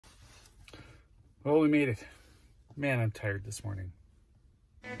Well, we made it. Man, I'm tired this morning.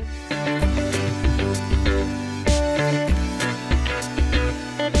 No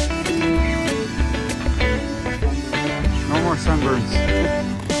more sunburns.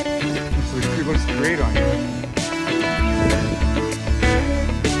 It looks great on you.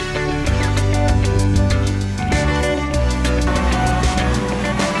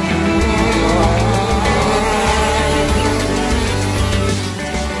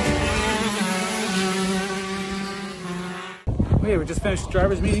 Okay, we just finished the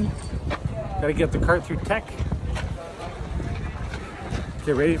driver's meeting. Gotta get the cart through tech.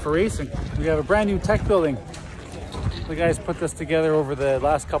 Get ready for racing. We have a brand new tech building. The guys put this together over the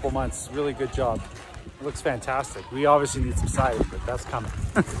last couple months. Really good job. It looks fantastic. We obviously need some siding, but that's coming.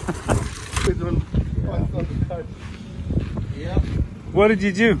 Yeah. What did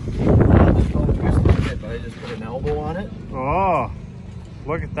you do? I just put an elbow on it. Oh,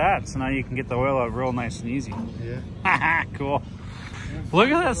 look at that. So now you can get the oil out real nice and easy. Yeah. Cool. Look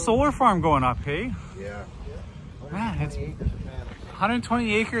at that solar farm going up, hey? Yeah. Man, it's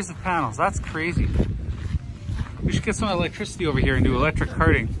 120 acres of panels. That's crazy. We should get some electricity over here and do electric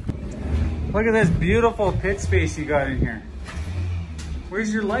karting. Look at this beautiful pit space you got in here.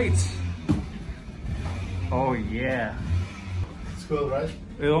 Where's your lights? Oh yeah. It's cool, right?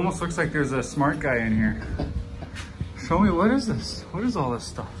 It almost looks like there's a smart guy in here. Show me, what is this? What is all this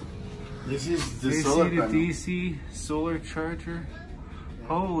stuff? This is the AC solar to panel. DC solar charger.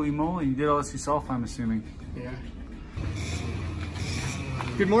 Holy moly, you did all this yourself, I'm assuming. Yeah.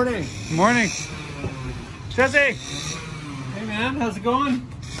 Good morning. Good morning. Jesse! Hey man, how's it going?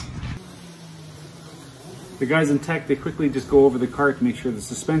 The guys in tech, they quickly just go over the cart to make sure the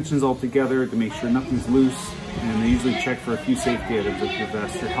suspension's all together, to make sure nothing's loose, and they usually check for a few safety items like your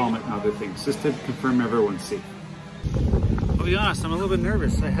vest, your helmet, and other things, just to confirm everyone's safe. I'll be honest, I'm a little bit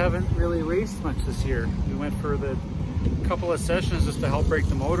nervous. I haven't really raced much this year. We went for the couple of sessions just to help break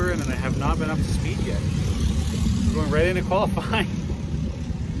the motor, and then I have not been up to speed yet. We're going right into qualifying.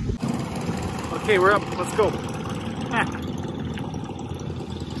 Okay, we're up. Let's go.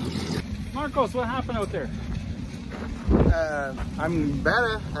 Marcos, what happened out there? I'm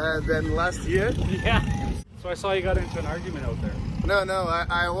better than last year. Yeah. So I saw you got into an argument out there. No,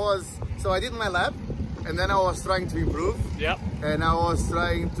 I did my lap and then I was trying to improve. Yep. And I was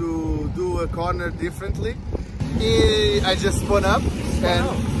trying to do a corner differently. I just spun up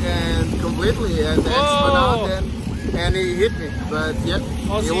and completely and then spun out and he hit me. But yeah,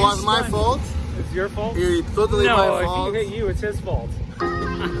 it was my fault. It's your fault? It's totally my fault. No, if he hit you, it's his fault.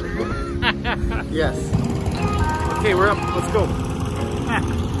 Yes. Okay, we're up. Let's go.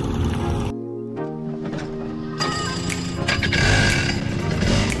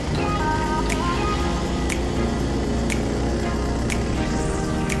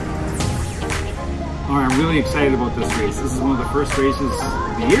 Alright, I'm really excited about this race. This is one of the first races of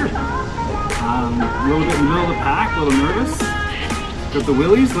the year. A little bit in the middle of the pack, a little nervous. Got the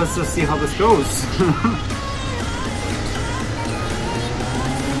wheelies, let's just see how this goes.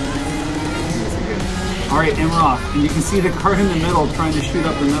 Alright, and we're off. And you can see the cart in the middle trying to shoot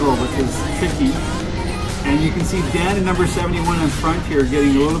up the middle, which is tricky. And you can see Dan and number 71 in front here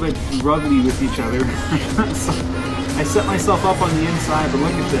getting a little bit ruggedy with each other. So I set myself up on the inside, but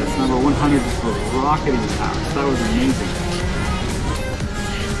look at this. Number 100 just was rocketing past. That was amazing.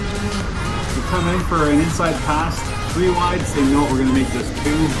 We come in for an inside pass, 3 wide, say no, we're going to make this 2.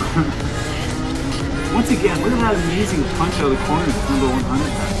 Once again, look at that amazing punch out of the corner that number 100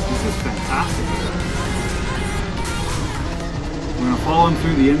 has. This is fantastic. We're going to follow him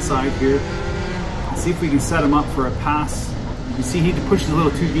through the inside here. See if we can set him up for a pass. You can see he pushes a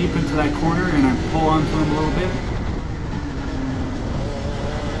little too deep into that corner and I pull onto him a little bit.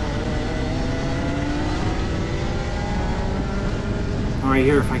 Alright,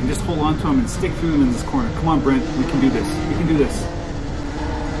 here, if I can just hold on to him and stick through him in this corner. Come on, Brent, we can do this. We can do this.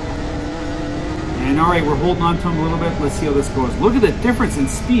 And alright, we're holding on to him a little bit. Let's see how this goes. Look at the difference in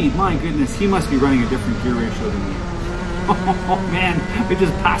speed. My goodness, he must be running a different gear ratio than me. Oh man, I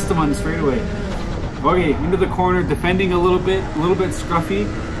just passed him on the straightaway. Okay, into the corner, defending a little bit scruffy.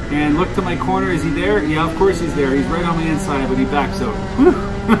 And look to my corner, is he there? Yeah, of course he's there. He's right on my inside, but he backs out.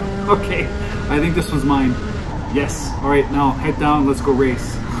 Okay, I think this was mine. Yes. All right, now head down, let's go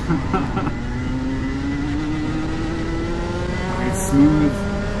race. All right, smooth.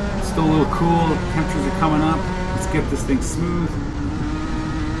 Still a little cool, temperatures are coming up. Let's get this thing smooth.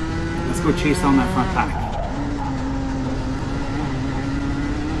 Let's go chase down that front pack.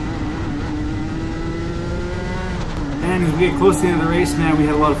 And as we get close to the end of the race, man, we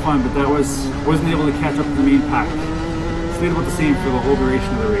had a lot of fun, but that wasn't able to catch up to the main pack. Stayed about the same for the whole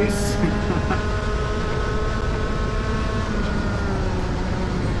duration of the race.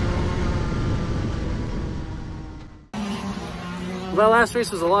 that last race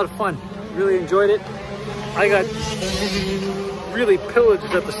was a lot of fun. Really enjoyed it. I got really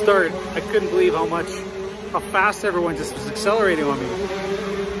pillaged at the start. I couldn't believe how fast everyone just was accelerating on me.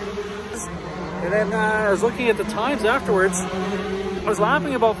 And then I was looking at the times afterwards. I was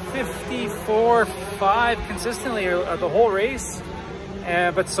lapping about 54.5 consistently the whole race.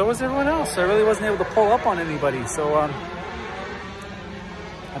 But so was everyone else. I really wasn't able to pull up on anybody. So I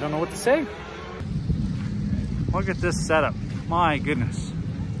don't know what to say. Look at this setup. My goodness.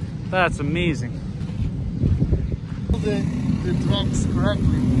 That's amazing. The tracks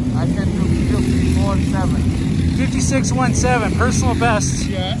correctly. I can do 54.7. 56.17, personal best.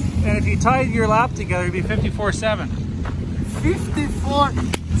 Yeah. And if you tied your lap together, it'd be 54.7.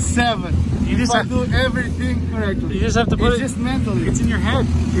 54.7. You just have to do everything correctly. You just have to put it's just mentally. It's in your head.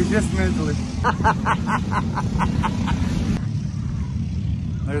 It's just mentally.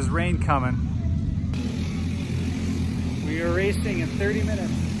 There's rain coming. We are racing in 30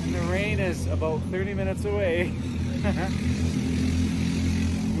 minutes, and the rain is about 30 minutes away.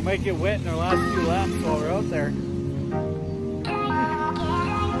 We might get wet in our last few laps while we're out there.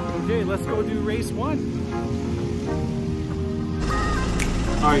 Okay, let's go do race 1.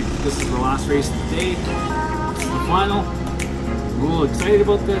 Alright, this is the last race of the day. This is the final. We're a little excited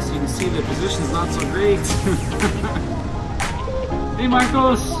about this. You can see the position's not so great. Hey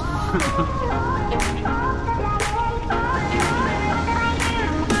Marcos!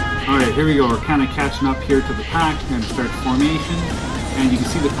 Alright, here we go. We're kind of catching up here to the pack. We're going to start formation. And you can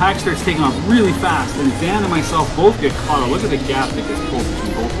see the pack starts taking off really fast. And Dan and myself both get caught up. Look at the gap that gets pulled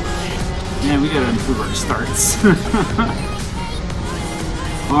between both of us. Man, we got to improve our starts.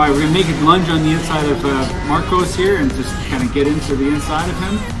 Alright, we're going to make a lunge on the inside of Marcos here and just kind of get into the inside of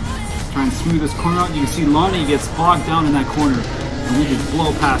him. Try and smooth this corner out. You can see Lonnie gets bogged down in that corner. And we just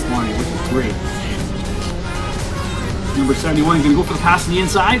blow past Lonnie, which is great. Number 71 is going to go for the pass on the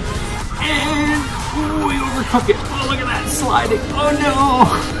inside. And we overtook it. Oh, look at that sliding. Oh no!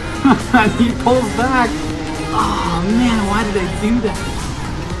 And he pulls back. Oh man, why did I do that?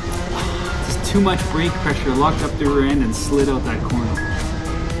 Just too much brake pressure, locked up the rear end and slid out that corner.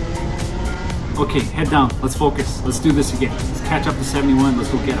 Okay, head down. Let's focus. Let's do this again. Let's catch up to 71.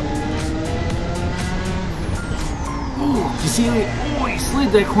 Let's go get him. Oh, you see? Oh, he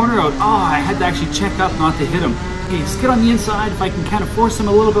slid that corner out. Oh, I had to actually check up not to hit him. Okay, just get on the inside. If I can kind of force him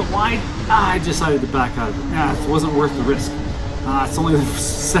a little bit wide. I decided to back out of it. It wasn't worth the risk. It's only the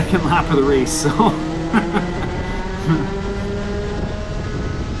second lap of the race, so.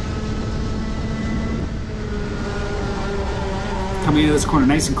 Coming into this corner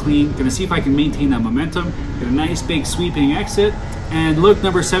nice and clean. Gonna see if I can maintain that momentum. Get a nice big sweeping exit. And look,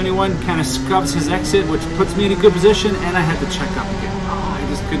 number 71 kind of scrubs his exit, which puts me in a good position, and I had to check up again. Oh, I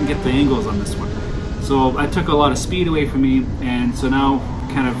just couldn't get the angles on this one. So I took a lot of speed away from me, and so now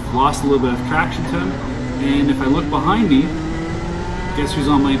kind of lost a little bit of traction to him. And if I look behind me, guess who's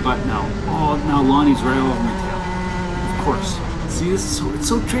on my butt now? Oh, now Lonnie's right over my tail. Of course. See, this is it's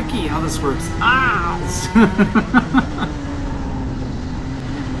so tricky how this works. Ah!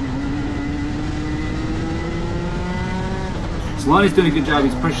 So Lonnie's doing a good job.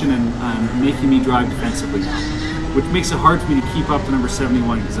 He's pushing and making me drive defensively now, which makes it hard for me to keep up to number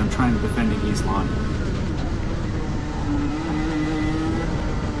 71 because I'm trying to defend against Lonnie.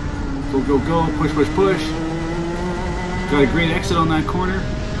 Go, go, go, push, push, push. Got a great exit on that corner.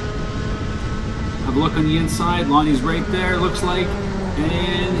 Have a look on the inside. Lonnie's right there, looks like.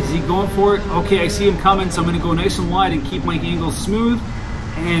 And is he going for it? Okay, I see him coming, so I'm going to go nice and wide and keep my angles smooth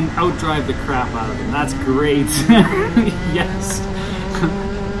and outdrive the crap out of him. That's great. Yes.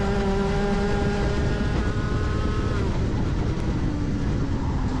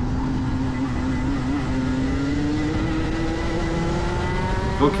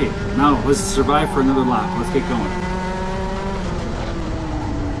 Okay, now let's survive for another lap. Let's get going.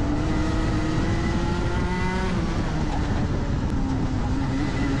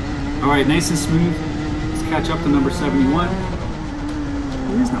 Alright, nice and smooth. Let's catch up to number 71.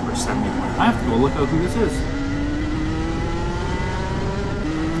 Who is number 71? I have to go look out who this is.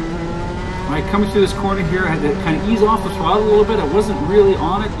 Alright, coming through this corner here, I had to kind of ease off the throttle a little bit. I wasn't really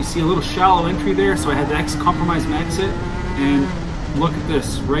on it. You see a little shallow entry there, so I had to compromise my exit. And look at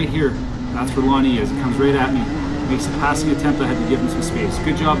this, right here. That's where Lonnie is. It comes right at me. Makes a passing attempt. I had to give him some space.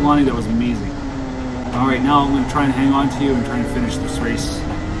 Good job, Lonnie. That was amazing. Alright, now I'm going to try and hang on to you and try and finish this race.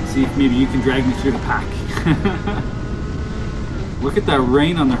 See if maybe you can drag me through the pack. Look at that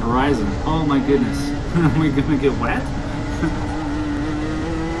rain on the horizon. Oh my goodness. Am we going to get wet?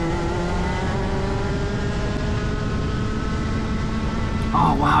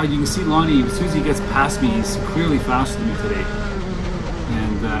 Oh wow, you can see Lonnie, as soon as he gets past me, he's clearly faster than me today.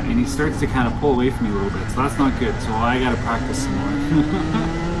 and he starts to kind of pull away from me a little bit, so that's not good. So I got to practice some more.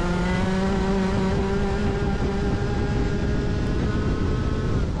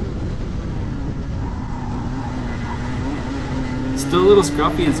 Still a little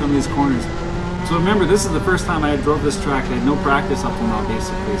scruffy in some of these corners. So remember, this is the first time I drove this track. I had no practice up till now,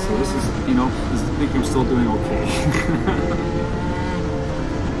 basically. So this is, you know, I think I'm still doing okay.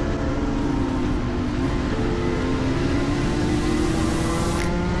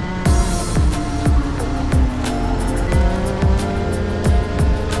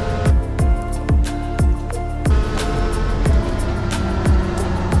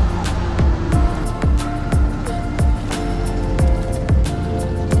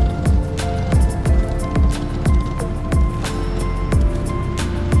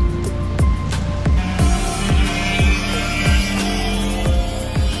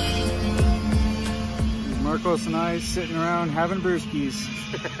 And I sitting around having brewskis.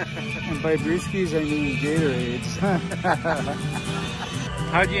 And by brewskis I mean Gatorades.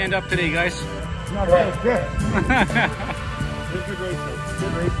 How'd you end up today, guys? Not bad, good. Good racing.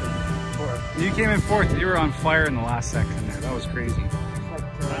 Good racing. You came in fourth. You were on fire in the last section there. That was crazy.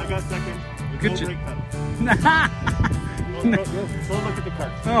 I got second. Good job. Don't look at the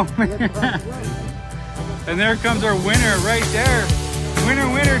car. Oh man. And there comes our winner right there. Winner,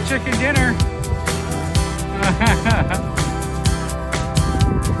 winner, chicken dinner.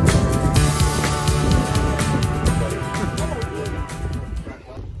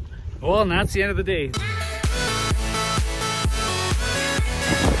 Well, and that's the end of the day.